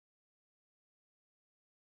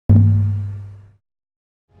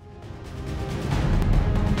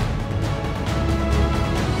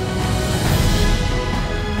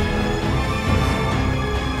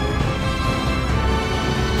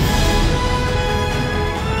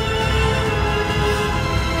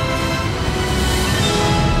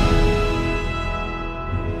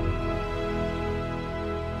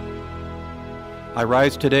I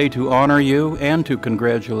rise today to honor you and to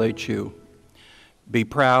congratulate you. Be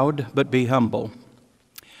proud, but be humble.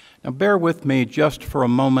 Now bear with me just for a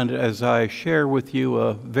moment as I share with you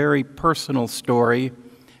a very personal story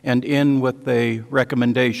and end with a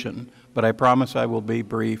recommendation, but I promise I will be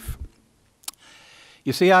brief.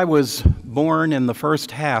 You see, I was born in the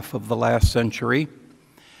first half of the last century,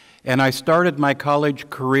 and I started my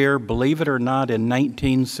college career, believe it or not, in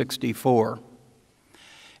 1964.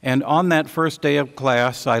 And on that first day of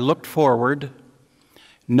class, I looked forward,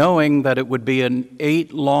 knowing that it would be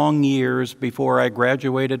 8 long years before I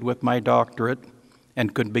graduated with my doctorate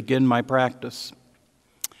and could begin my practice.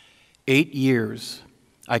 8 years.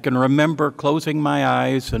 I can remember closing my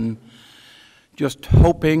eyes and just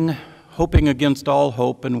hoping against all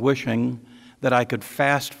hope and wishing that I could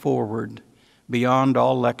fast forward beyond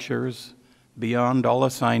all lectures, beyond all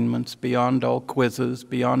assignments, beyond all quizzes,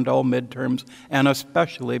 beyond all midterms, and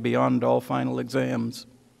especially beyond all final exams.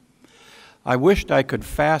 I wished I could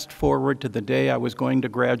fast forward to the day I was going to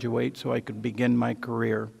graduate so I could begin my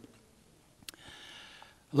career.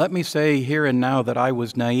 Let me say here and now that I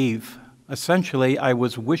was naive. Essentially, I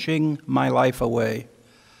was wishing my life away.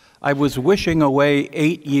 I was wishing away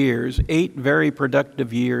 8 years, 8 very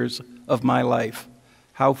productive years of my life.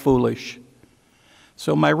 How foolish.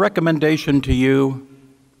 So my recommendation to you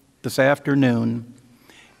this afternoon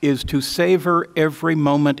is to savor every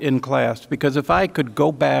moment in class, because if I could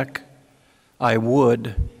go back, I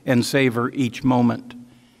would, and savor each moment.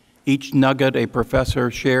 Each nugget a professor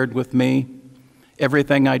shared with me,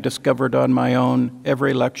 everything I discovered on my own,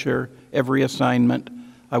 every lecture, every assignment,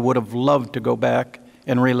 I would have loved to go back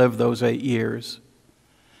and relive those 8 years.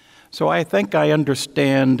 So I think I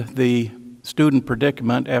understand the student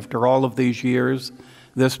predicament after all of these years,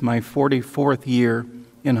 this my 44th year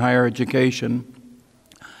in higher education.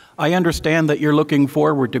 I understand that you're looking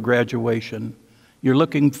forward to graduation. You're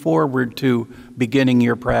looking forward to beginning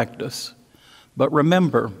your practice. But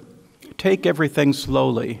remember, take everything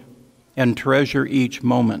slowly and treasure each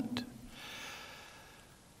moment.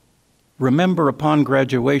 Remember, upon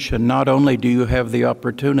graduation, not only do you have the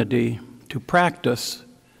opportunity to practice,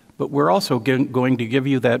 but we're also going to give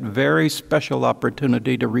you that very special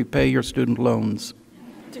opportunity to repay your student loans.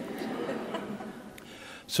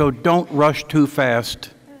 So don't rush too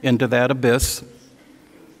fast into that abyss.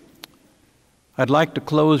 I'd like to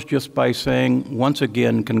close just by saying, once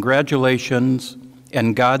again, congratulations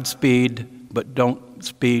and Godspeed, but don't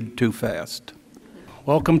speed too fast.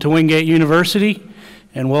 Welcome to Wingate University,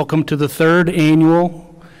 and welcome to the 3rd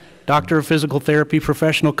annual Doctor of Physical Therapy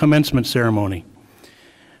Professional Commencement Ceremony.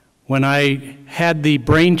 When I had the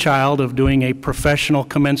brainchild of doing a professional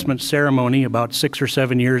commencement ceremony about 6 or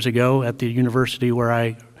 7 years ago at the university where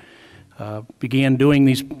I began doing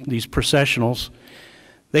these processionals,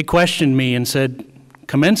 they questioned me and said,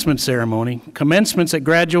 "Commencement ceremony? Commencement's at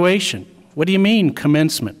graduation. What do you mean,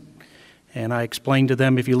 commencement?" And I explained to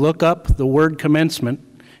them, if you look up the word commencement,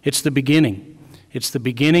 it's the beginning. It's the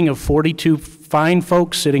beginning of 42 fine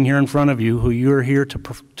folks sitting here in front of you who you're here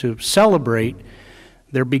to celebrate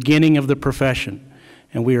their beginning of the profession.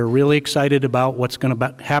 And we are really excited about what's going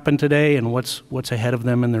to happen today and what's ahead of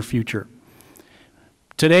them in their future.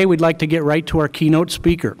 Today we'd like to get right to our keynote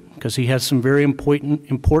speaker, because he has some very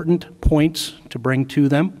important points to bring to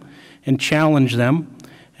them and challenge them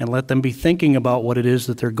and let them be thinking about what it is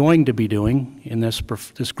that they're going to be doing in this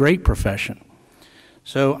great profession.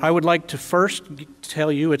 So I would like to first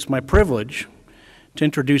tell you it's my privilege to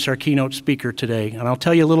introduce our keynote speaker today, and I'll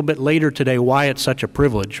tell you a little bit later today why it's such a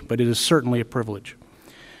privilege, but it is certainly a privilege.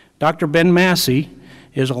 Dr. Ben Massey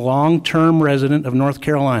is a long-term resident of North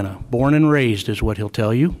Carolina, born and raised is what he'll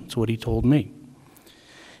tell you. It's what he told me.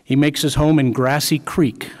 He makes his home in Grassy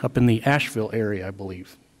Creek up in the Asheville area, I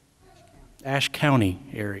believe, Ashe County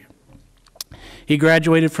area. He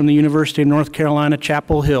graduated from the University of North Carolina,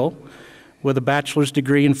 Chapel Hill with a bachelor's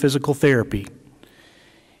degree in physical therapy.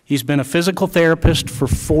 He's been a physical therapist for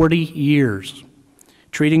 40 years,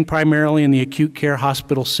 treating primarily in the acute care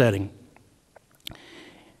hospital setting.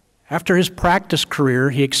 After his practice career,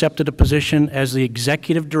 he accepted a position as the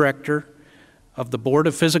executive director of the Board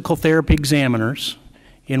of Physical Therapy Examiners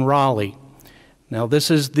in Raleigh. Now,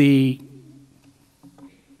 this is the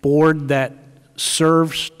board that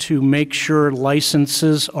serves to make sure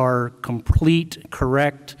licenses are complete,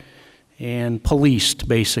 correct, and policed,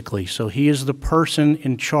 basically. So he is the person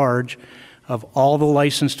in charge of all the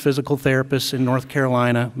licensed physical therapists in North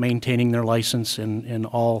Carolina maintaining their license in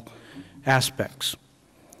all aspects.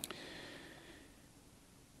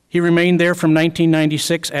 He remained there from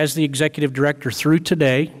 1996 as the executive director through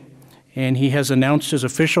today, and he has announced his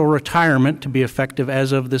official retirement to be effective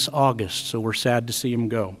as of this August, so we're sad to see him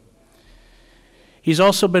go. He's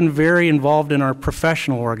also been very involved in our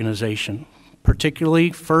professional organization,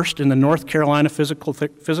 particularly first in the North Carolina Physical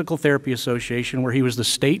Therapy Association, where he was the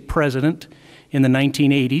state president in the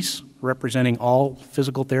 1980s, representing all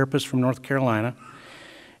physical therapists from North Carolina.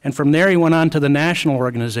 And from there, he went on to the national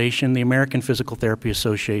organization, the American Physical Therapy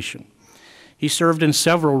Association. He served in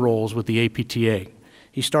several roles with the APTA.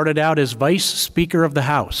 He started out as Vice Speaker of the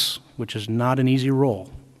House, which is not an easy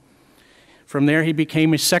role. From there, he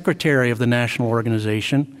became a secretary of the national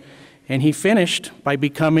organization, and he finished by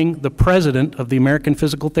becoming the president of the American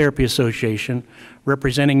Physical Therapy Association,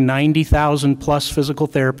 representing 90,000 plus physical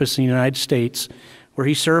therapists in the United States, where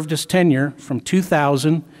he served his tenure from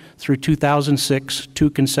 2000 through 2006, 2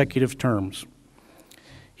 consecutive terms.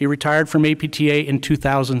 He retired from APTA in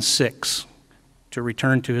 2006 to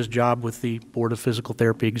return to his job with the Board of Physical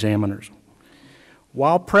Therapy Examiners.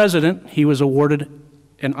 While president, he was awarded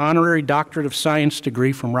an honorary Doctorate of Science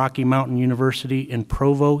degree from Rocky Mountain University in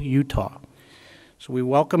Provo, Utah. So we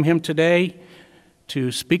welcome him today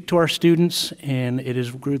to speak to our students, and it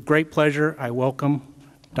is with great pleasure I welcome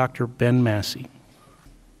Dr. Ben Massey.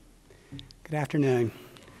 Good afternoon,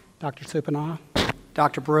 Dr. Supana,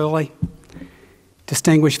 Dr. Bruley,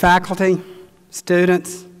 distinguished faculty,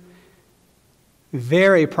 students,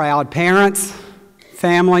 very proud parents,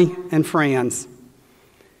 family, and friends.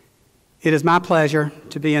 It is my pleasure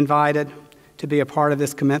to be invited to be a part of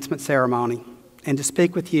this commencement ceremony and to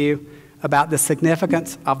speak with you about the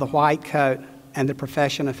significance of the white coat and the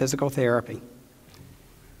profession of physical therapy.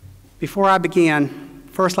 Before I begin,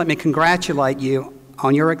 first let me congratulate you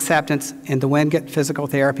on your acceptance in the Wingate Physical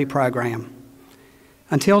Therapy program.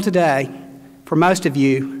 Until today, for most of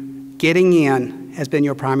you, getting in has been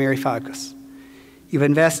your primary focus. You've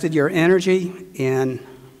invested your energy in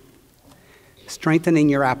strengthening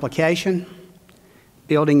your application,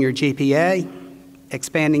 building your GPA,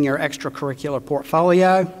 expanding your extracurricular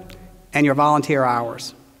portfolio, and your volunteer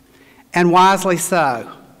hours. And wisely so.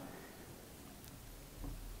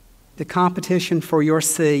 The competition for your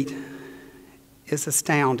seat is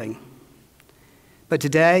astounding. But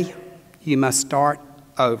today, you must start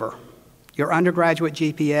over. Your undergraduate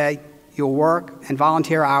GPA, your work, and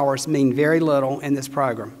volunteer hours mean very little in this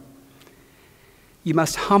program. You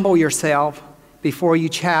must humble yourself before you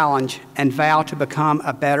challenge and vow to become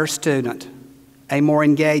a better student, a more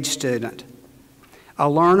engaged student, a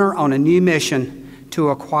learner on a new mission to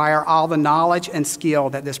acquire all the knowledge and skill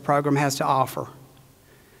that this program has to offer,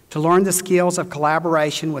 to learn the skills of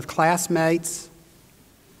collaboration with classmates,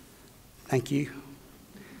 thank you,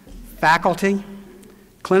 faculty,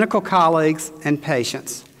 clinical colleagues, and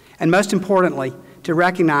patients, and most importantly, to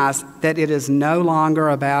recognize that it is no longer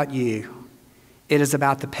about you. It is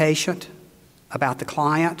about the patient, about the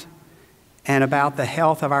client, and about the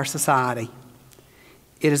health of our society.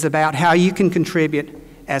 It is about how you can contribute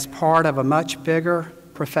as part of a much bigger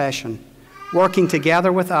profession, working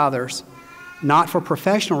together with others, not for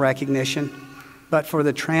professional recognition, but for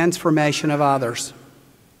the transformation of others.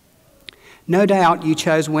 No doubt you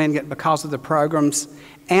chose Wingate because of the programs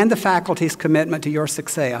and the faculty's commitment to your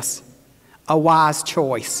success, a wise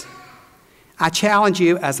choice. I challenge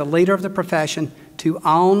you as a leader of the profession to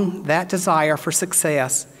own that desire for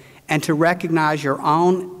success and to recognize your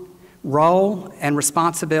own role and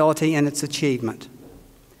responsibility in its achievement.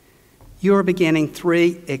 You are beginning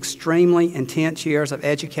 3 extremely intense years of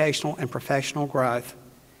educational and professional growth.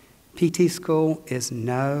 PT school is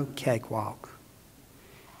no cakewalk.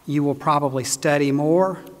 You will probably study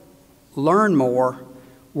more, learn more,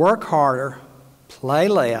 work harder, play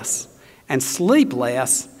less, and sleep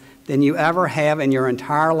less than you ever have in your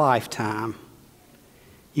entire lifetime.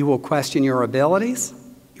 You will question your abilities,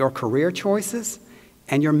 your career choices,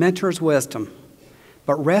 and your mentor's wisdom.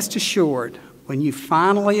 But rest assured, when you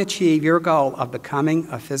finally achieve your goal of becoming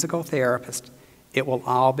a physical therapist, it will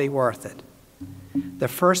all be worth it. The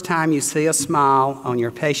first time you see a smile on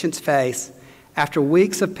your patient's face after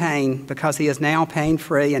weeks of pain because he is now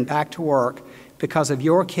pain-free and back to work because of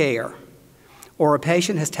your care, or a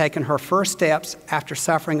patient has taken her first steps after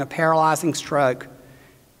suffering a paralyzing stroke,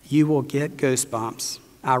 you will get goosebumps.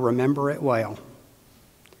 I remember it well.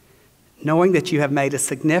 Knowing that you have made a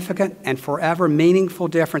significant and forever meaningful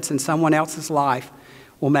difference in someone else's life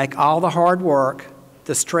will make all the hard work,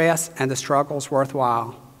 the stress, and the struggles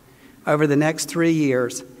worthwhile. Over the next 3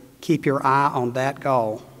 years, keep your eye on that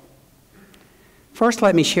goal. First,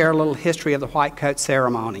 let me share a little history of the white coat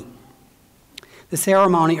ceremony. The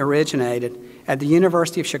ceremony originated at the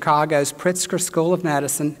University of Chicago's Pritzker School of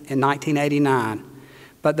Medicine in 1989,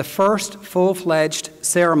 but the first full-fledged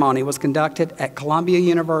ceremony was conducted at Columbia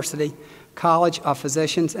University College of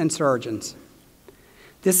Physicians and Surgeons.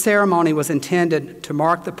 This ceremony was intended to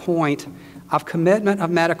mark the point of commitment of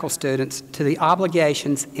medical students to the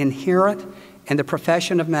obligations inherent in the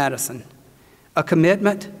profession of medicine, a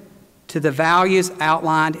commitment to the values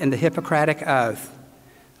outlined in the Hippocratic Oath,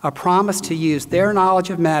 a promise to use their knowledge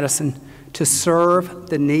of medicine to serve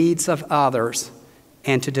the needs of others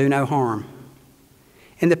and to do no harm.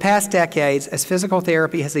 In the past decades, as physical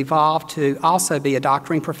therapy has evolved to also be a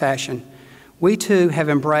doctoring profession, we too have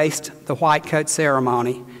embraced the white coat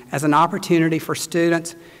ceremony as an opportunity for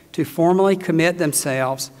students to formally commit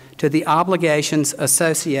themselves to the obligations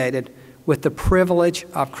associated with the privilege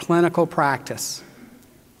of clinical practice.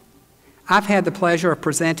 I've had the pleasure of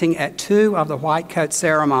presenting at 2 of the white coat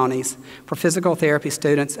ceremonies for physical therapy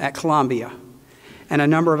students at Columbia and a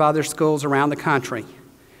number of other schools around the country.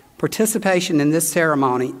 Participation in this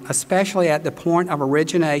ceremony, especially at the point of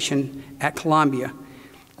origination at Columbia,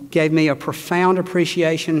 gave me a profound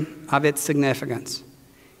appreciation of its significance.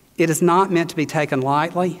 It is not meant to be taken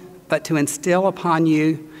lightly, but to instill upon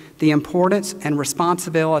you the importance and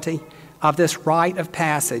responsibility of this rite of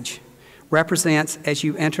passage represents as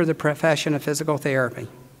you enter the profession of physical therapy.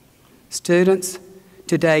 Students,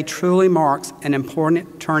 today truly marks an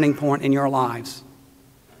important turning point in your lives.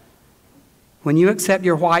 When you accept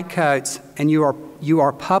your white coats and you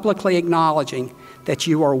are publicly acknowledging that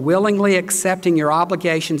you are willingly accepting your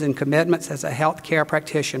obligations and commitments as a health care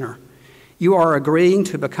practitioner, you are agreeing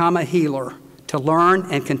to become a healer, to learn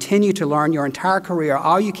and continue to learn your entire career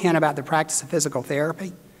all you can about the practice of physical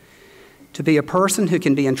therapy, to be a person who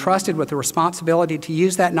can be entrusted with the responsibility to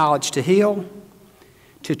use that knowledge to heal,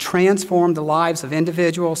 to transform the lives of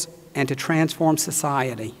individuals, and to transform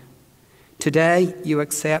society. Today, you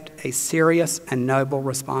accept a serious and noble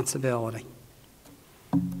responsibility.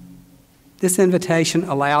 This invitation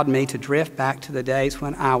allowed me to drift back to the days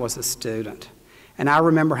when I was a student, and I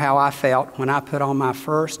remember how I felt when I put on my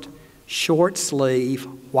first short-sleeve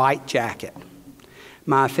white jacket,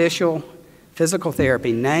 my official physical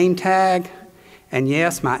therapy name tag, and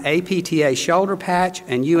yes, my APTA shoulder patch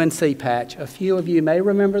and UNC patch. A few of you may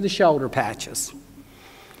remember the shoulder patches.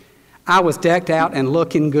 I was decked out and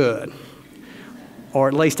looking good, or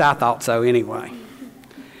at least I thought so anyway.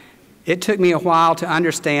 It took me a while to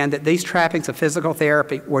understand that these trappings of physical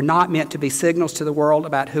therapy were not meant to be signals to the world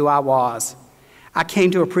about who I was. I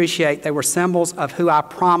came to appreciate they were symbols of who I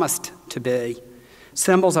promised to be,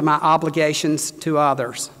 symbols of my obligations to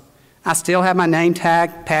others. I still have my name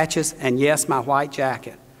tag, patches, and yes, my white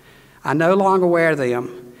jacket. I no longer wear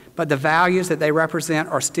them, but the values that they represent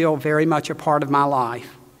are still very much a part of my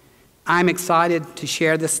life. I'm excited to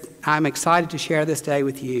share this day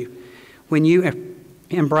with you when you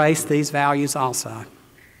embrace these values also.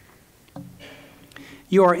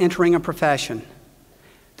 You are entering a profession,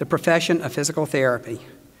 the profession of physical therapy.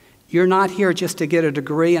 You're not here just to get a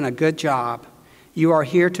degree and a good job. You are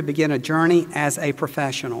here to begin a journey as a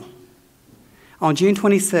professional. On June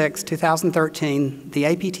 26, 2013, the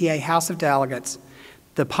APTA House of Delegates,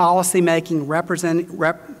 the policymaking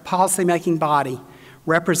body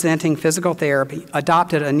representing physical therapy,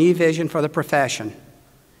 adopted a new vision for the profession: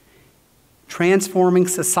 transforming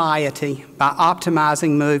society by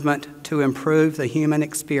optimizing movement to improve the human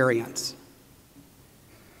experience.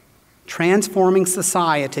 Transforming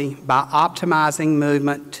society by optimizing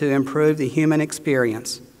movement to improve the human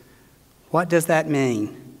experience. What does that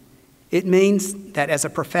mean? It means that as a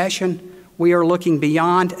profession, we are looking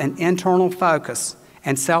beyond an internal focus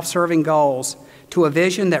and self-serving goals to a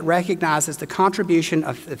vision that recognizes the contribution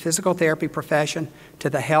of the physical therapy profession to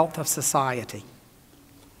the health of society.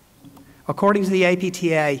 According to the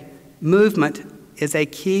APTA, movement is a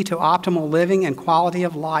key to optimal living and quality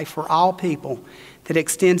of life for all people that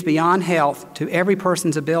extends beyond health to every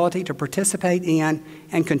person's ability to participate in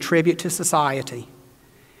and contribute to society.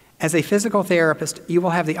 As a physical therapist, you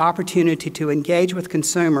will have the opportunity to engage with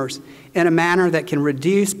consumers in a manner that can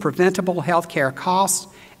reduce preventable health care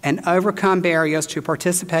costs and overcome barriers to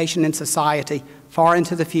participation in society far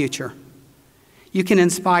into the future. You can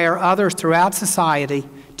inspire others throughout society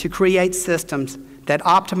to create systems that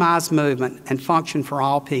optimize movement and function for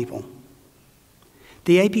all people.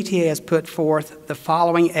 The APTA has put forth the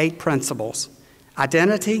following 8 principles: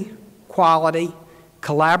 identity, quality,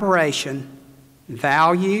 collaboration,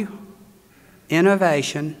 value,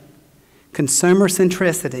 innovation, consumer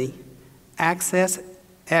centricity, access,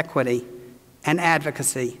 equity, and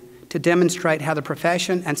advocacy to demonstrate how the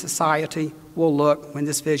profession and society will look when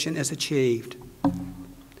this vision is achieved.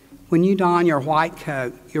 When you don your white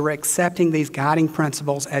coat, you're accepting these guiding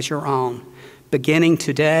principles as your own, beginning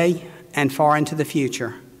today and far into the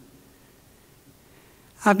future.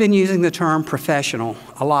 I've been using the term professional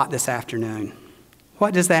a lot this afternoon.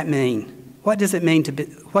 What does that mean? What does it mean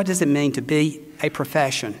to be a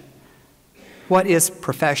profession? What is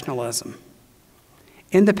professionalism?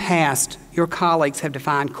 In the past, your colleagues have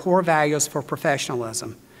defined core values for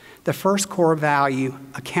professionalism. The first core value,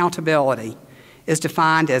 accountability, is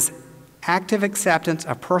defined as active acceptance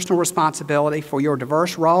of personal responsibility for your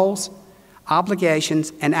diverse roles,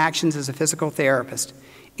 obligations, and actions as a physical therapist,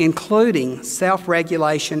 including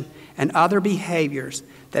self-regulation and other behaviors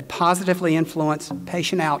that positively influence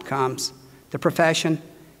patient outcomes, the profession,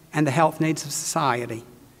 and the health needs of society.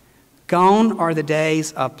 Gone are the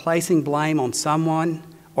days of placing blame on someone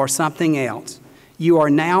or something else. You are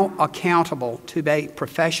now accountable to a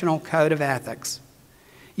professional code of ethics.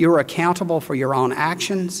 You are accountable for your own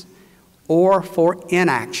actions or for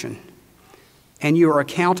inaction, and you are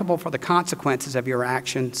accountable for the consequences of your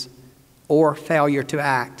actions or failure to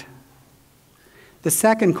act. The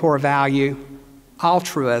second core value,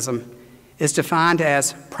 altruism, is defined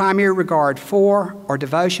as primary regard for or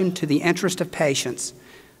devotion to the interest of patients,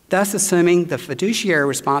 thus assuming the fiduciary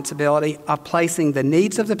responsibility of placing the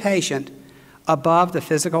needs of the patient above the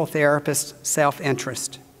physical therapist's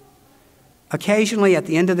self-interest. Occasionally, at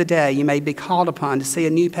the end of the day, you may be called upon to see a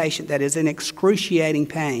new patient that is in excruciating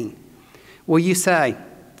pain. Will you say,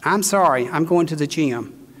 "I'm sorry, I'm going to the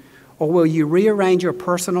gym," or will you rearrange your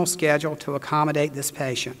personal schedule to accommodate this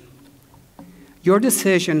patient? Your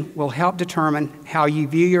decision will help determine how you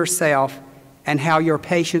view yourself and how your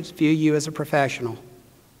patients view you as a professional.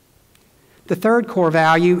 The third core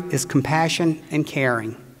value is compassion and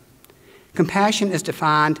caring. Compassion is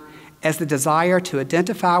defined as the desire to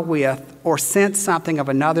identify with or sense something of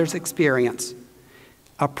another's experience,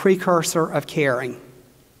 a precursor of caring.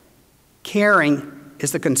 Caring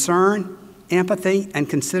is the concern, empathy, and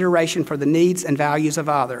consideration for the needs and values of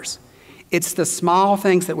others. It's the small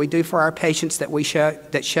things that we do for our patients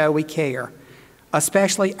that show we care,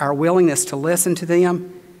 especially our willingness to listen to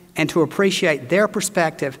them and to appreciate their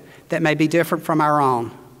perspective that may be different from our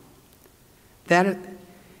own.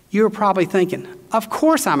 You're probably thinking, of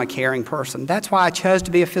course I'm a caring person. That's why I chose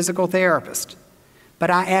to be a physical therapist.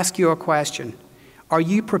 But I ask you a question. Are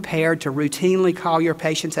you prepared to routinely call your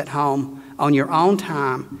patients at home on your own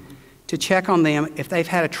time to check on them if they've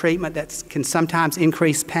had a treatment that can sometimes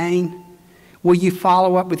increase pain? Will you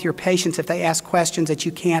follow up with your patients if they ask questions that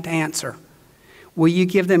you can't answer? Will you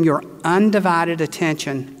give them your undivided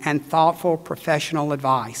attention and thoughtful professional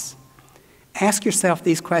advice? Ask yourself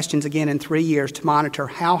these questions again in 3 years to monitor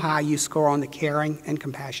how high you score on the caring and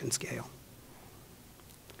compassion scale.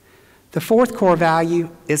 The fourth core value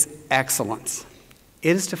is excellence.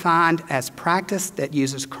 It is defined as practice that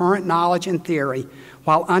uses current knowledge and theory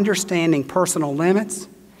while understanding personal limits,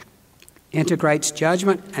 integrates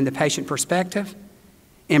judgment and the patient perspective,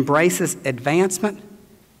 embraces advancement,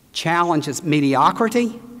 challenges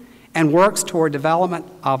mediocrity, and works toward development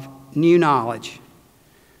of new knowledge.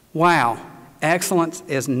 Wow, excellence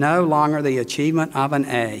is no longer the achievement of an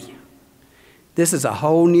A. This is a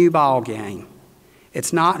whole new ball game.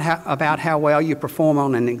 It's not about how well you perform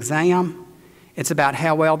on an exam. It's about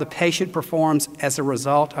how well the patient performs as a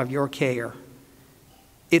result of your care.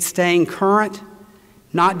 It's staying current,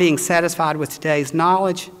 not being satisfied with today's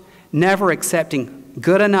knowledge, never accepting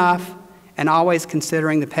good enough, and always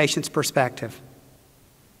considering the patient's perspective.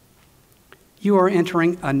 You are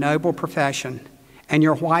entering a noble profession, and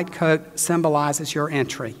your white coat symbolizes your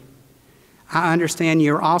entry. I understand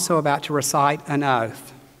you're also about to recite an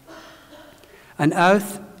oath. An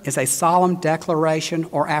oath is a solemn declaration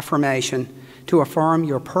or affirmation to affirm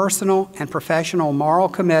your personal and professional moral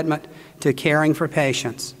commitment to caring for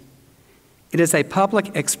patients. It is a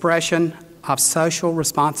public expression of social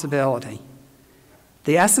responsibility.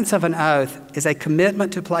 The essence of an oath is a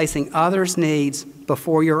commitment to placing others' needs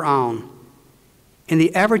before your own. In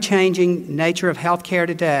the ever-changing nature of healthcare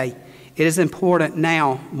today, it is important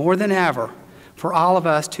now, more than ever, for all of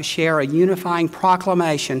us to share a unifying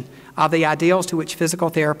proclamation of the ideals to which physical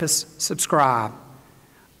therapists subscribe.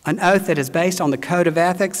 An oath that is based on the Code of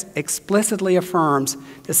Ethics explicitly affirms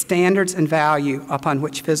the standards and value upon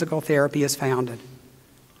which physical therapy is founded.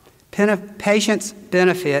 Patients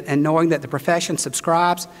benefit in knowing that the profession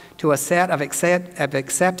subscribes to a set of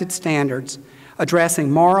accepted standards addressing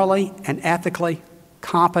morally and ethically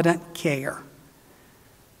competent care.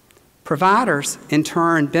 Providers, in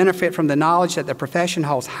turn, benefit from the knowledge that the profession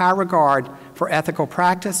holds high regard for ethical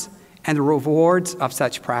practice and the rewards of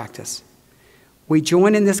such practice. We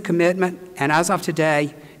join in this commitment, and as of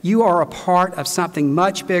today, you are a part of something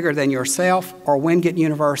much bigger than yourself or Wingate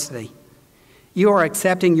University. You are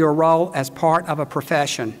accepting your role as part of a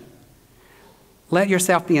profession. Let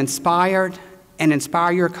yourself be inspired and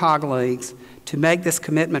inspire your colleagues to make this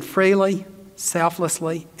commitment freely,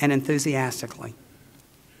 selflessly, and enthusiastically.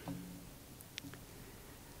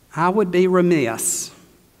 I would be remiss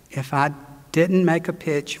if I didn't make a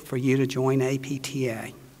pitch for you to join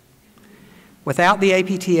APTA. Without the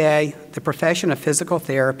APTA, the profession of physical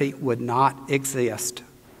therapy would not exist.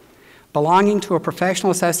 Belonging to a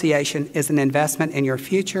professional association is an investment in your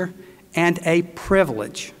future and a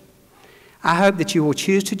privilege. I hope that you will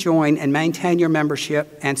choose to join and maintain your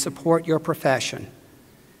membership and support your profession.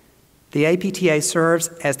 The APTA serves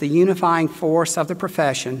as the unifying force of the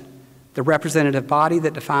profession, the representative body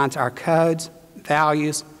that defines our codes,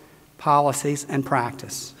 values, policies, and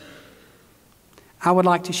practice. I would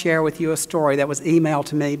like to share with you a story that was emailed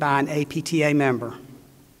to me by an APTA member.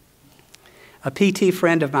 A PT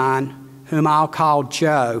friend of mine, whom I'll call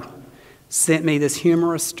Joe, sent me this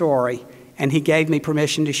humorous story, and he gave me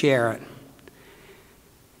permission to share it.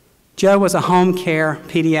 Joe was a home care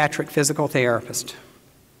pediatric physical therapist.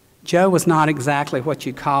 Joe was not exactly what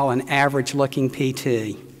you'd call an average-looking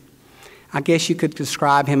PT. I guess you could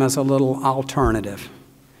describe him as a little alternative.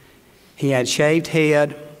 He had shaved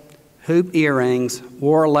head, hoop earrings,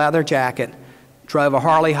 wore a leather jacket, drove a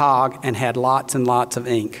Harley Hog, and had lots and lots of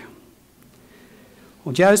ink.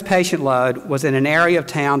 Well, Joe's patient load was in an area of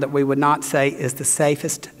town that we would not say is the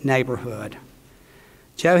safest neighborhood.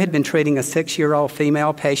 Joe had been treating a 6-year-old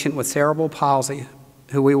female patient with cerebral palsy,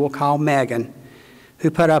 who we will call Megan, who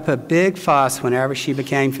put up a big fuss whenever she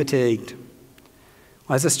became fatigued.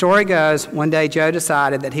 Well, as the story goes, one day Joe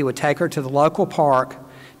decided that he would take her to the local park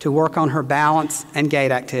to work on her balance and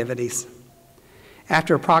gait activities.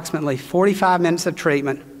 After approximately 45 minutes of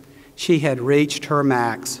treatment, she had reached her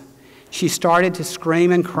max. She started to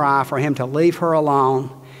scream and cry for him to leave her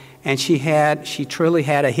alone, and she truly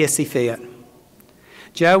had a hissy fit.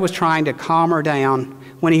 Joe was trying to calm her down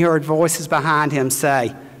when he heard voices behind him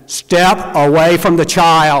say, "Step away from the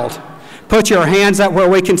child. Put your hands up where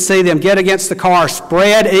we can see them. Get against the car.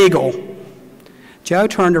 Spread eagle." Joe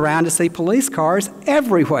turned around to see police cars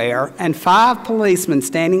everywhere and 5 policemen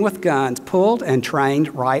standing with guns pulled and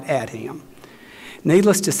trained right at him.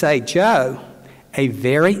 Needless to say, Joe, a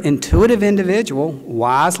very intuitive individual,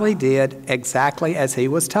 wisely did exactly as he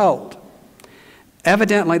was told.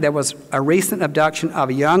 Evidently, there was a recent abduction of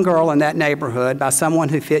a young girl in that neighborhood by someone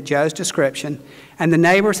who fit Joe's description, and the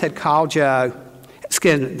neighbors had called the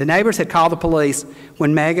police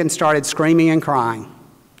when Megan started screaming and crying.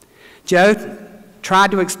 Joe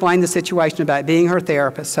tried to explain the situation about being her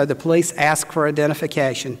therapist, so the police asked for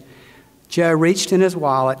identification. Joe reached in his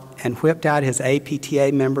wallet and whipped out his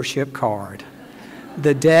APTA membership card.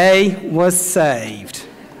 The day was saved.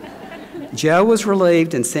 Joe was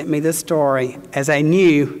relieved and sent me this story as a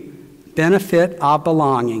new benefit of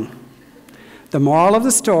belonging. The moral of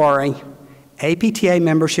the story, APTA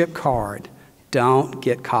membership card. Don't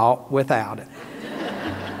get caught without it.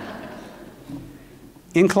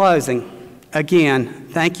 In closing, again,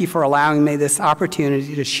 thank you for allowing me this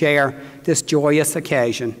opportunity to share this joyous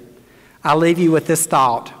occasion. I leave you with this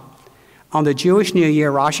thought. On the Jewish New Year,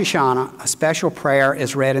 Rosh Hashanah, a special prayer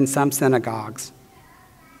is read in some synagogues.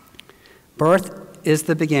 Birth is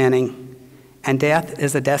the beginning, and death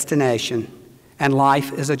is a destination, and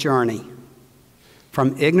life is a journey.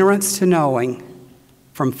 From ignorance to knowing,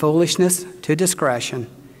 from foolishness to discretion,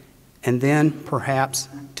 and then perhaps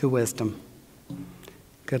to wisdom.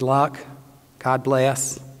 Good luck. God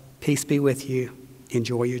bless. Peace be with you.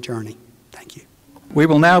 Enjoy your journey. Thank you. We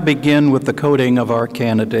will now begin with the coding of our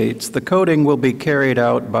candidates. The coding will be carried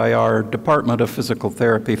out by our Department of Physical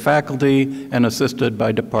Therapy faculty and assisted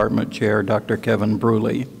by Department Chair Dr. Kevin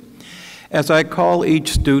Bruley. As I call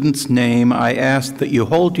each student's name, I ask that you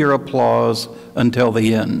hold your applause until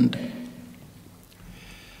the end.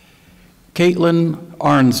 Caitlin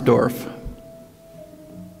Arnsdorf.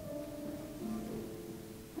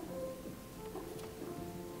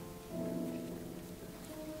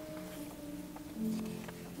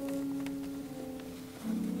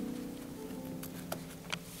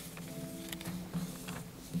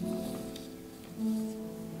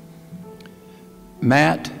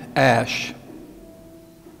 Matt Ash.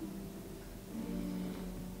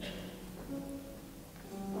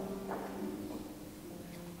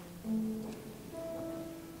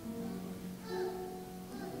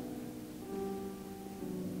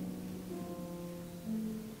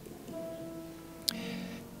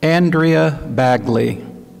 Andrea Bagley.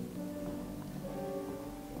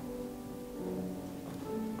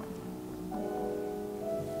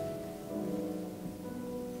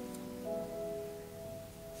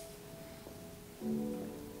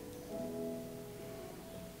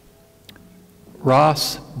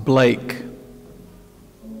 Ross Blake.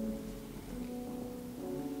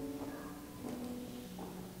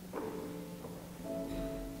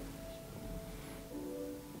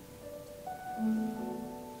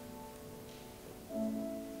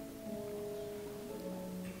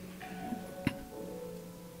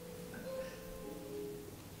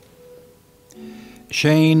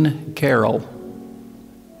 Shane Carroll.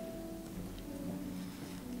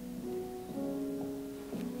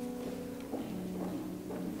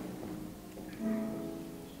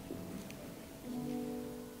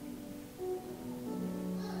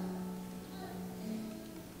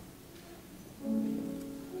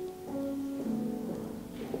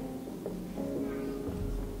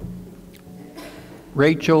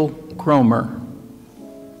 Rachel Cromer.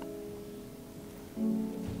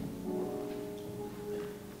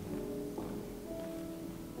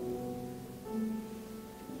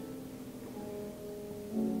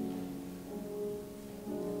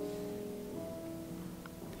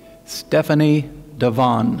 Stephanie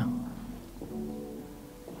Devon.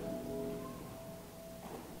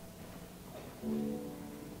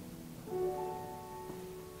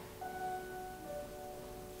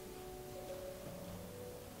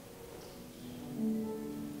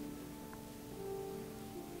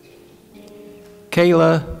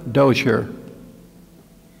 Kayla Dozier.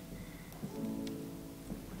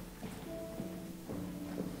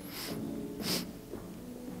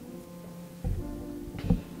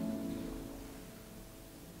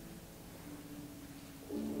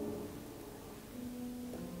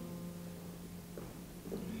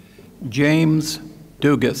 James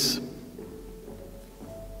Dugas.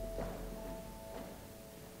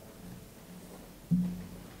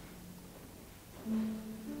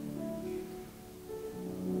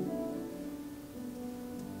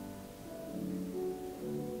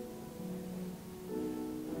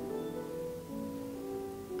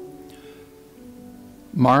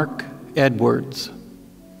 Mark Edwards.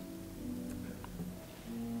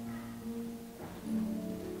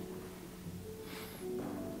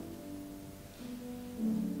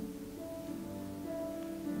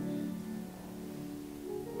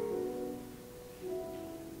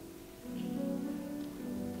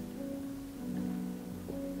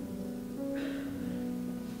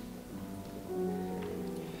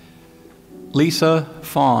 Lisa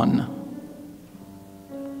Fawn.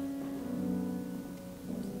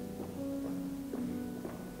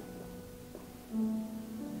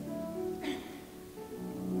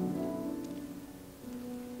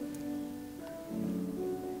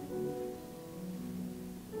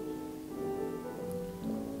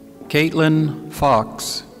 Caitlin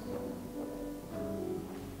Fox.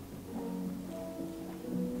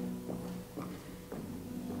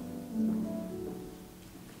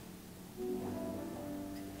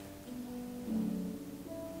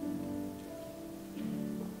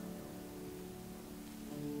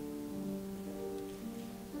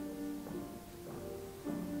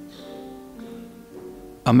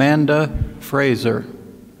 Amanda Fraser.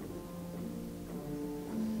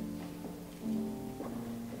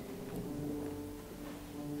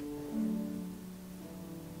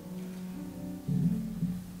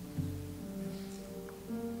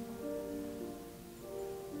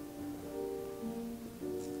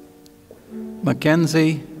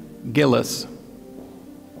 Mackenzie Gillis.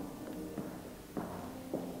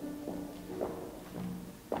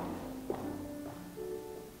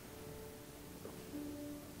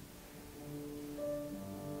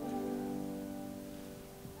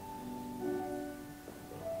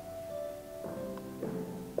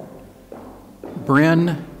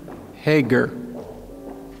 Bryn Hager.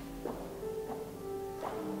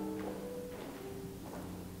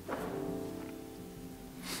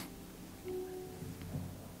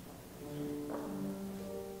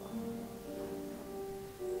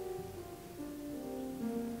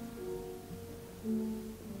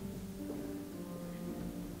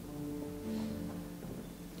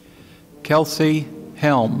 Kelsey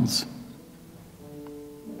Helms.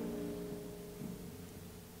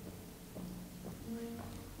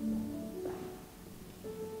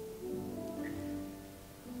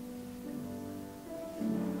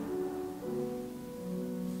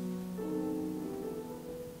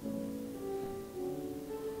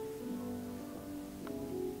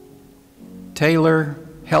 Taylor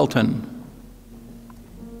Helton.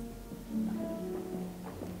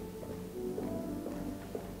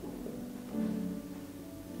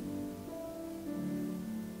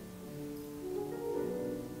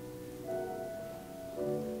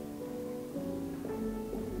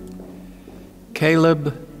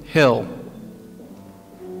 Caleb Hill.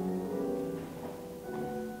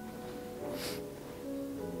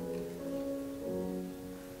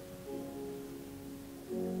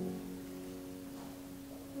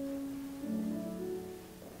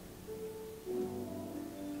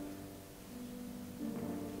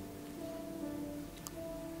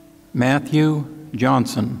 Matthew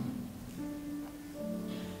Johnson.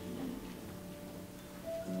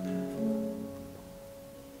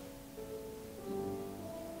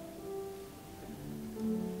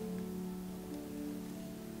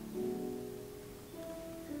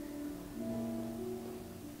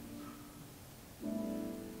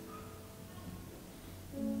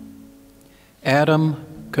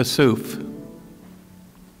 Adam Kassouf.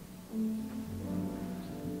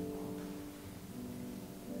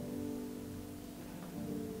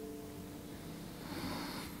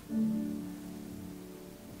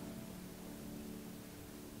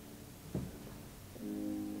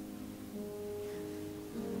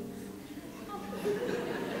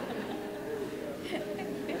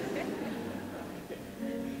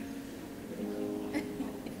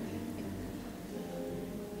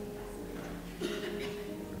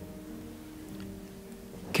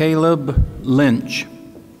 Caleb Lynch.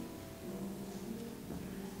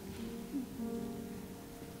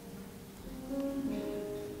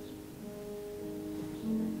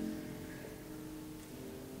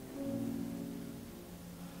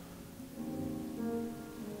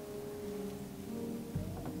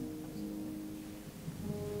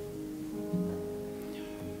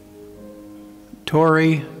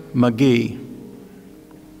 Tori McGee.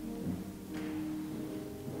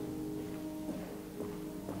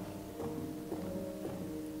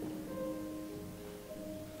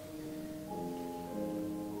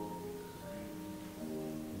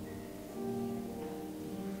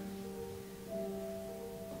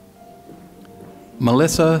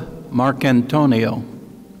 Melissa Marcantonio.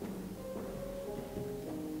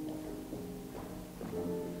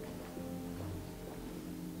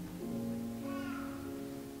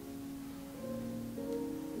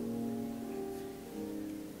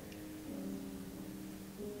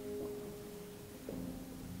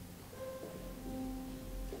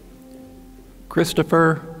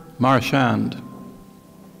 Christopher Marchand.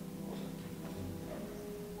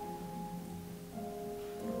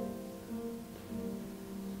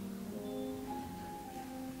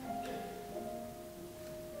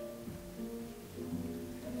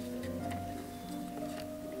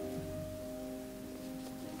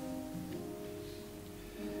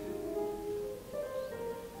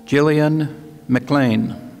 Jillian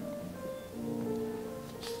McLean.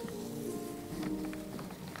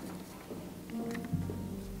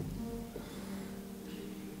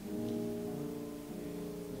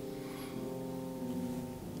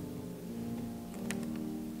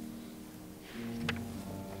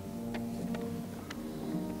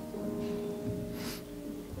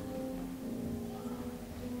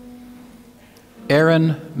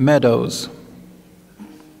 Aaron Meadows.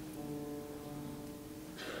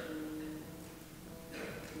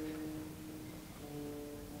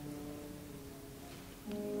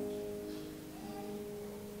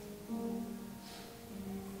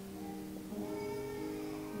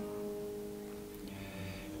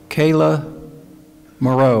 Kayla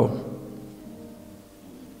Moreau.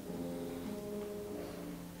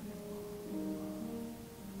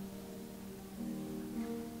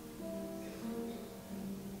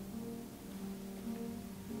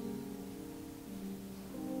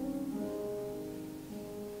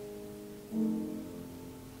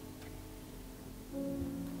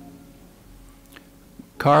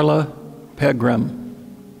 Carla Pegram.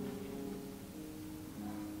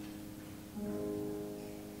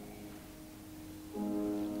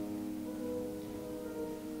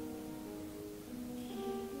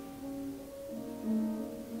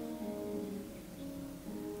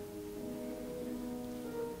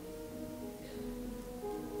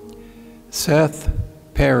 Seth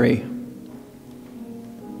Perry.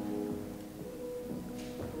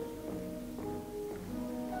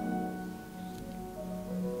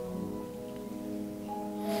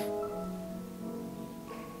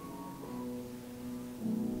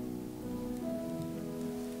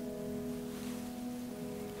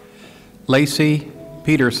 Lacey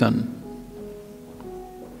Peterson.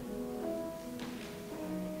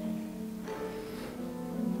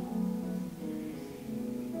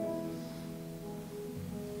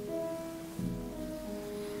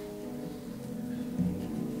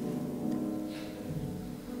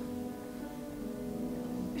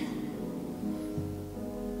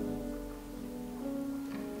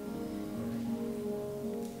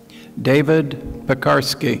 David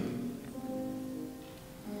Pekarski.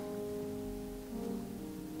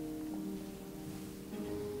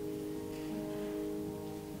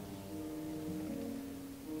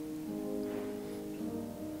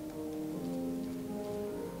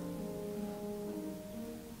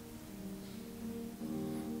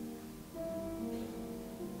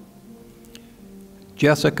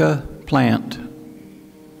 Jessica Plant.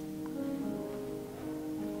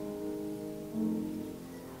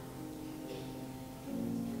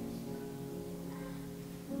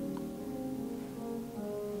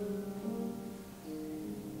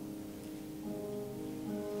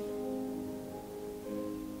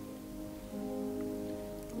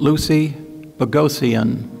 Lucy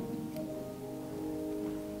Bogosian.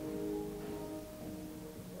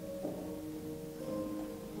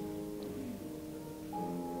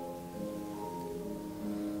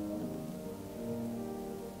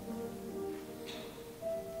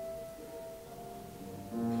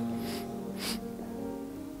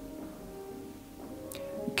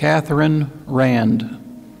 Catherine Rand.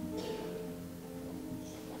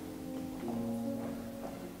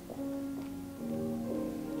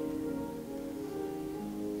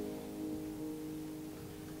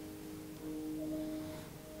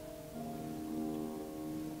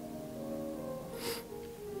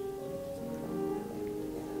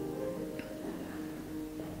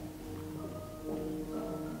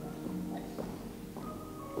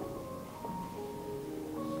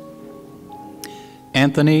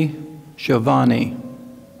 Anthony Schiavone.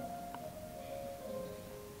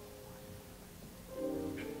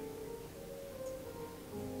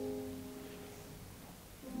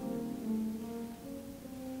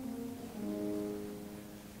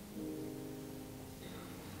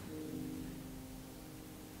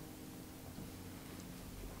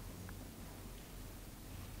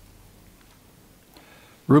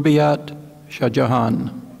 Rubiat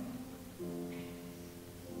Shahjahan.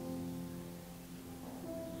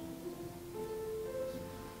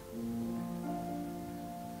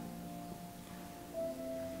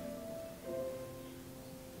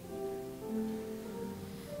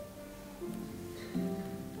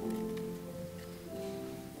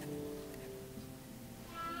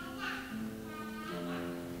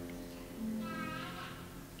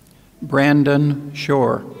 Brandon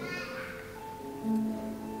Shore.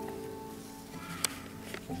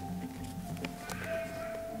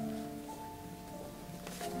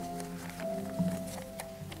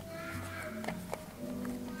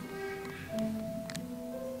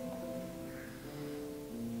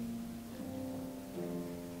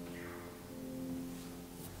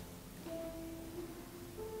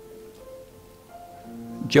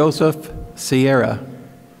 Joseph Sierra.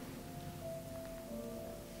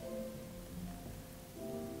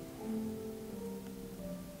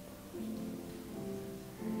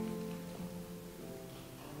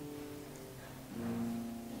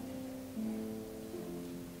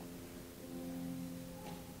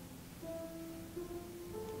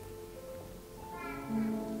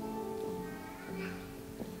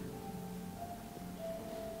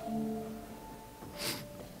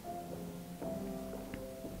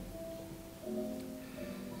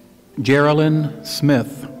 Geraldine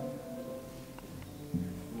Smith.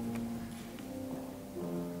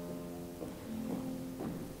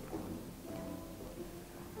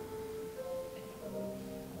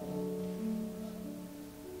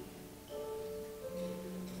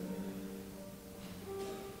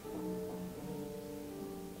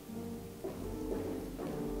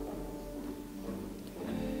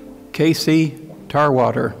 Casey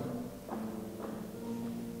Tarwater.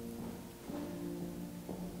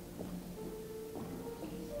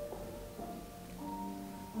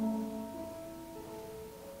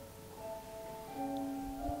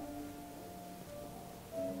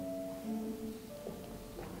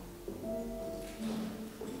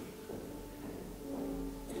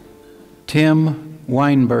 Tim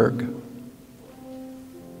Weinberg.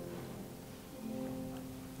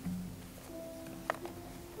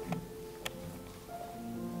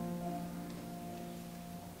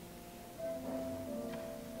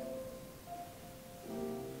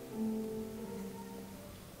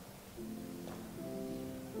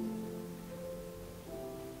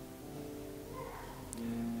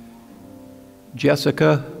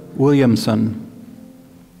 Jessica Williamson.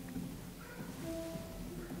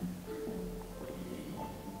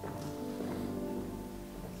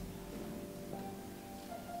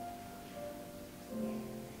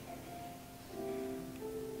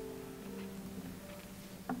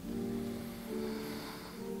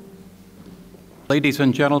 Ladies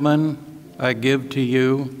and gentlemen, I give to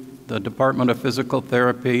you the Department of Physical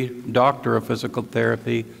Therapy, Doctor of Physical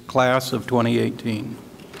Therapy, Class of 2018.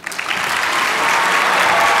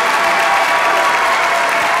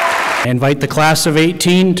 I invite the Class of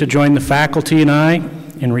 18 to join the faculty and I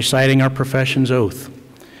in reciting our profession's oath.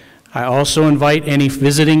 I also invite any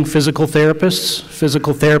visiting physical therapists,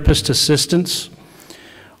 physical therapist assistants,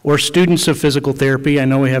 or students of physical therapy, I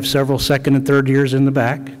know we have several second and third years in the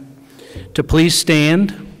back, to please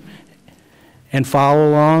stand and follow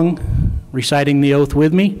along, reciting the oath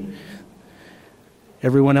with me.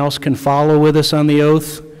 Everyone else can follow with us on the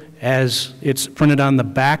oath as it's printed on the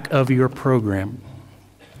back of your program.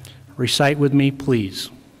 Recite with me, please,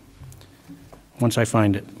 once I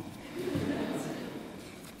find it.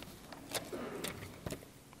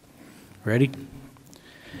 Ready?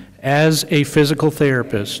 As a physical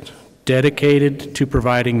therapist dedicated to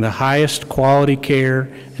providing the highest quality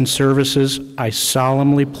care and services, I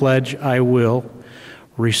solemnly pledge I will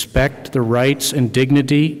respect the rights and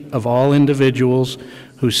dignity of all individuals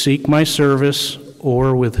who seek my service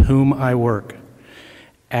or with whom I work.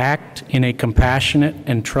 Act in a compassionate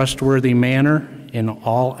and trustworthy manner in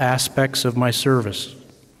all aspects of my service.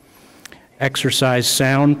 Exercise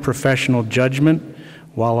sound professional judgment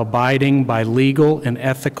while abiding by legal and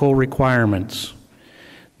ethical requirements.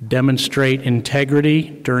 Demonstrate integrity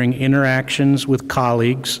during interactions with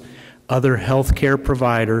colleagues, other healthcare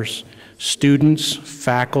providers, students,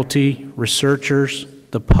 faculty, researchers,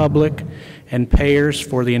 the public, and payers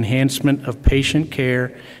for the enhancement of patient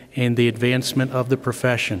care and the advancement of the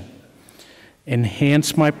profession.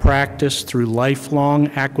 Enhance my practice through lifelong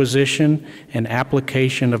acquisition and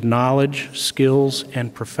application of knowledge, skills,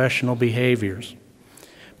 and professional behaviors.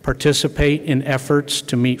 Participate in efforts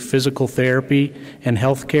to meet physical therapy and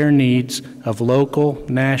healthcare needs of local,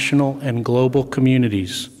 national, and global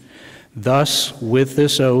communities. Thus, with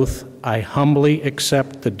this oath, I humbly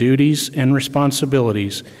accept the duties and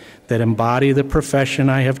responsibilities that embody the profession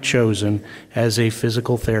I have chosen as a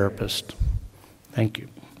physical therapist. Thank you.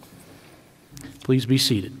 Please be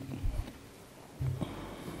seated.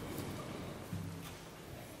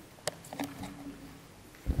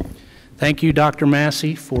 Thank you, Dr.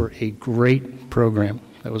 Massey, for a great program.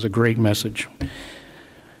 That was a great message.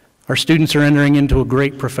 Our students are entering into a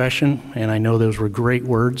great profession, and I know those were great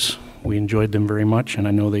words. We enjoyed them very much, and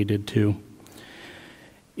I know they did too.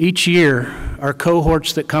 Each year, our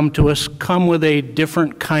cohorts that come to us come with a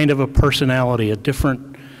different kind of a personality, a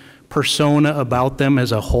different persona about them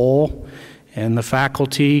as a whole, and the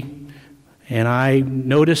faculty, and I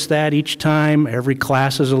notice that each time. Every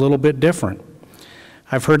class is a little bit different.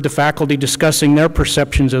 I've heard the faculty discussing their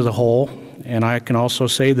perceptions as a whole, and I can also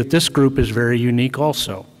say that this group is very unique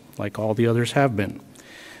also, like all the others have been.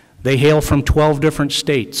 They hail from 12 different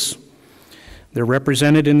states. They're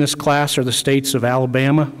represented in this class are the states of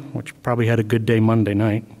Alabama, which probably had a good day Monday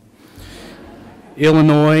night,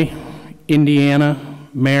 Illinois, Indiana,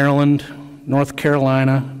 Maryland, North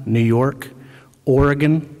Carolina, New York,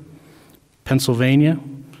 Oregon, Pennsylvania,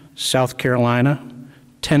 South Carolina,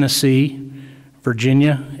 Tennessee,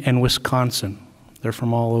 Virginia, and Wisconsin. They're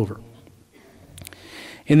from all over.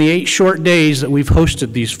 In the 8 short days that we've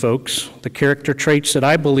hosted these folks, the character traits that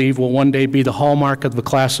I believe will one day be the hallmark of the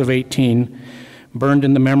class of 18, burned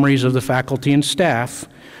in the memories of the faculty and staff,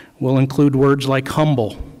 will include words like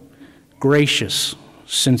humble, gracious,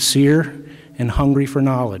 sincere, and hungry for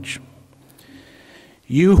knowledge.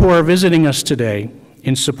 You who are visiting us today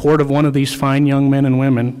in support of one of these fine young men and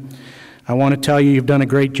women, I want to tell you you've done a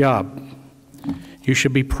great job. You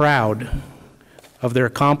should be proud of their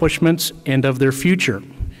accomplishments and of their future.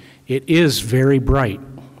 It is very bright.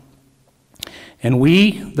 And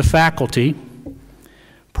we, the faculty,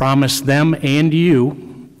 promise them and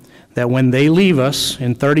you that when they leave us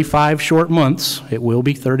in 35 short months, it will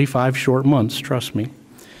be 35 short months, trust me,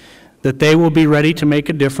 that they will be ready to make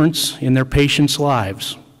a difference in their patients'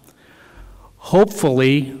 lives.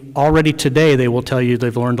 Hopefully, already today they will tell you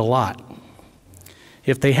they've learned a lot.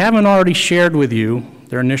 If they haven't already shared with you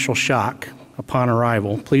their initial shock upon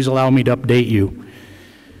arrival, please allow me to update you.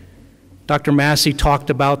 Dr. Massey talked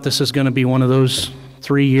about this is going to be one of those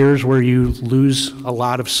 3 years where you lose a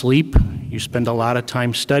lot of sleep, you spend a lot of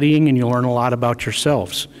time studying, and you learn a lot about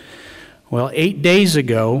yourselves. Well, 8 days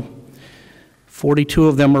ago, 42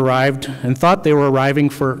 of them arrived and thought they were arriving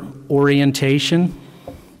for orientation.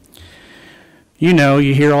 You know,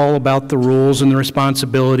 you hear all about the rules and the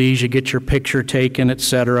responsibilities, you get your picture taken,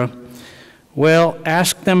 etc. Well,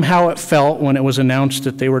 ask them how it felt when it was announced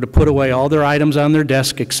that they were to put away all their items on their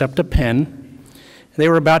desk except a pen. They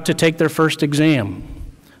were about to take their first exam,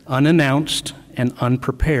 unannounced and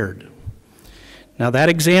unprepared. Now that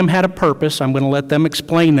exam had a purpose. I'm going to let them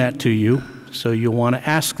explain that to you, so you'll want to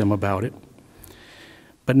ask them about it.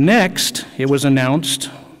 But next, it was announced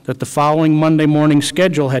that the following Monday morning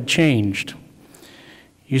schedule had changed.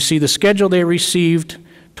 You see, the schedule they received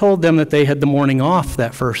told them that they had the morning off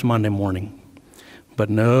that first Monday morning. But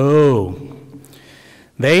no,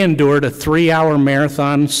 they endured a 3-hour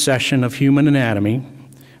marathon session of human anatomy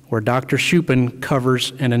where Dr. Shupin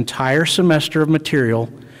covers an entire semester of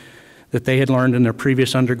material that they had learned in their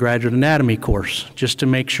previous undergraduate anatomy course, just to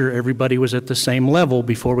make sure everybody was at the same level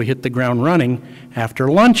before we hit the ground running after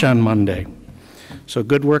lunch on Monday. So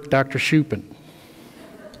good work, Dr. Shupin.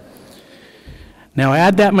 Now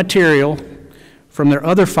add that material from their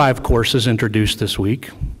other 5 courses introduced this week,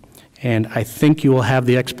 and I think you will have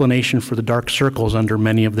the explanation for the dark circles under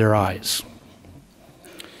many of their eyes.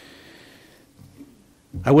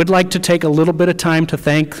 I would like to take a little bit of time to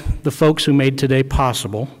thank the folks who made today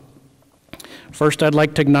possible. First, I'd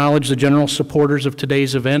like to acknowledge the general supporters of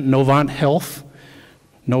today's event, Novant Health.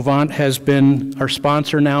 Novant has been our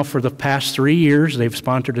sponsor now for the past 3 years. They've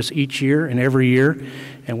sponsored us each year and every year,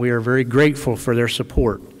 and we are very grateful for their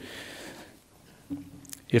support.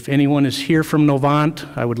 If anyone is here from Novant,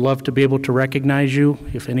 I would love to be able to recognize you.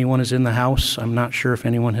 If anyone is in the house, I'm not sure if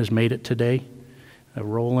anyone has made it today.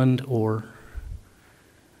 Roland, or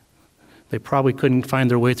they probably couldn't find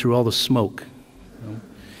their way through all the smoke.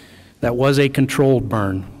 That was a controlled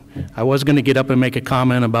burn. I was going to get up and make a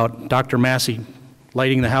comment about Dr. Massey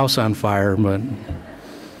lighting the house on fire, but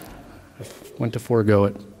I went to forego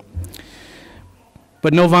it.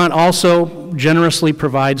 But Novant also generously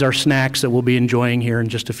provides our snacks that we'll be enjoying here in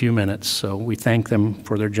just a few minutes, so we thank them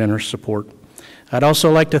for their generous support. I'd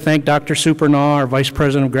also like to thank Dr. Supernaw, our Vice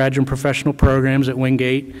President of Graduate and Professional Programs at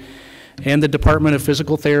Wingate, and the Department of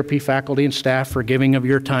Physical Therapy faculty and staff for giving of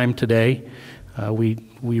your time today.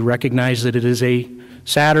 We recognize that it is a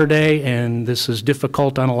Saturday and this is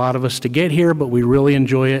difficult on a lot of us to get here, but we really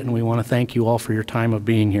enjoy it and we want to thank you all for your time of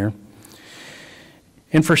being here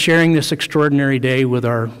and for sharing this extraordinary day with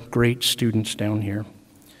our great students down here.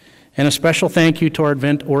 And a special thank you to our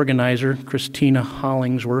event organizer, Christina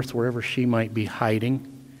Hollingsworth, wherever she might be hiding.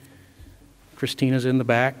 Christina's in the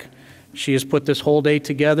back. She has put this whole day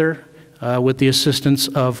together with the assistance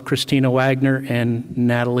of Christina Wagner and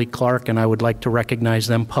Natalie Clark, and I would like to recognize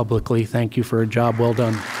them publicly. Thank you for a job well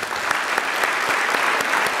done.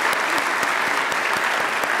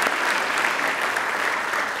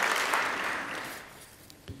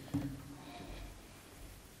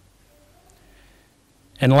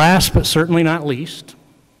 And last but certainly not least,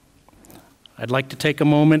 I'd like to take a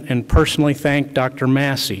moment and personally thank Dr.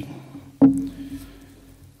 Massey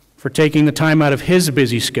for taking the time out of his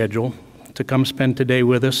busy schedule to come spend today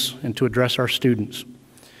with us and to address our students.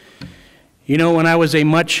 You know, when I was a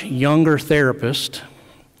much younger therapist,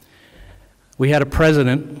 we had a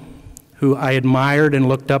president who I admired and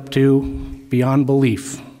looked up to beyond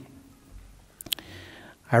belief.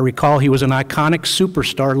 I recall he was an iconic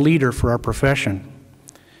superstar leader for our profession.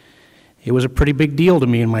 It was a pretty big deal to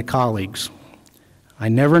me and my colleagues. I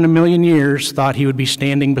never in a million years thought he would be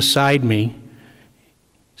standing beside me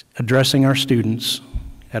addressing our students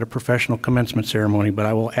at a professional commencement ceremony, but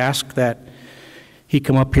I will ask that he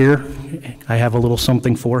come up here. I have a little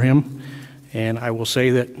something for him, and I will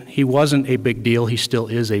say that he wasn't a big deal. He still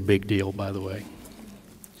is a big deal, by the way.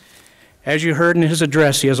 As you heard in his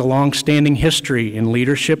address, he has a long-standing history in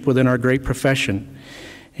leadership within our great profession,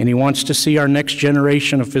 and he wants to see our next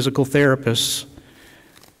generation of physical therapists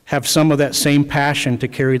have some of that same passion to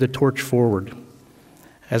carry the torch forward.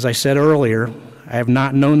 As I said earlier, I have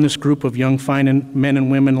not known this group of young, fine men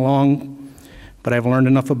and women long, but I've learned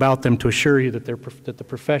enough about them to assure you that the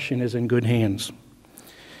profession is in good hands.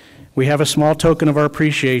 We have a small token of our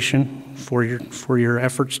appreciation for your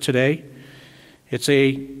efforts today. It's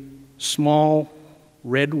a small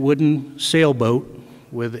red wooden sailboat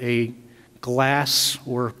with a glass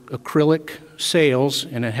or acrylic sails,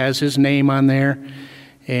 and it has his name on there.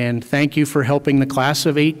 And thank you for helping the class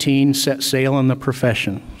of 18 set sail in the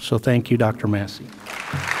profession. So thank you, Dr. Massey.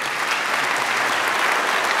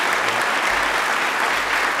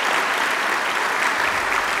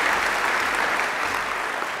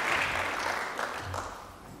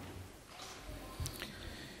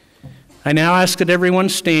 I now ask that everyone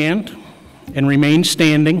stand and remain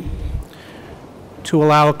standing to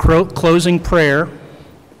allow a closing prayer,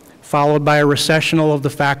 followed by a recessional of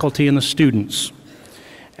the faculty and the students.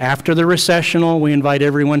 After the recessional, we invite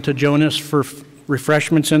everyone to join us for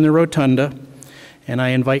refreshments in the rotunda, and I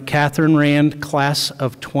invite Catherine Rand, class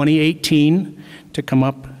of 2018, to come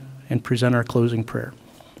up and present our closing prayer.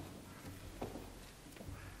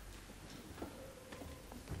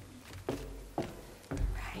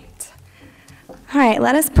 All right,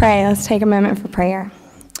 let us pray. Let's take a moment for prayer.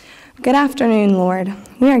 Good afternoon, Lord.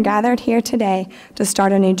 We are gathered here today to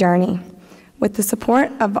start a new journey. With the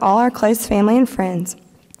support of all our close family and friends,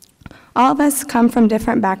 all of us come from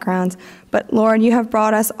different backgrounds, but Lord, you have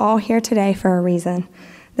brought us all here today for a reason.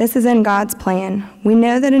 This is in God's plan. We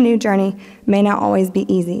know that a new journey may not always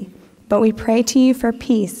be easy, but we pray to you for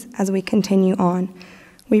peace as we continue on.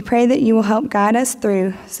 We pray that you will help guide us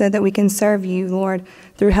through so that we can serve you, Lord,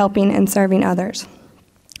 through helping and serving others.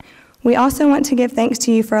 We also want to give thanks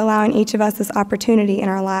to you for allowing each of us this opportunity in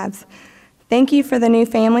our lives. Thank you for the new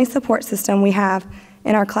family support system we have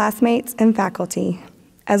in our classmates and faculty,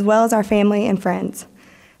 as well as our family and friends.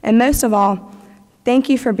 And most of all, thank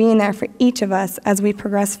you for being there for each of us as we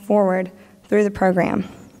progress forward through the program.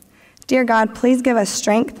 Dear God, please give us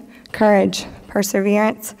strength, courage,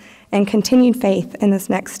 perseverance, and continued faith in this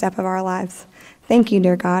next step of our lives. Thank you,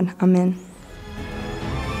 dear God. Amen.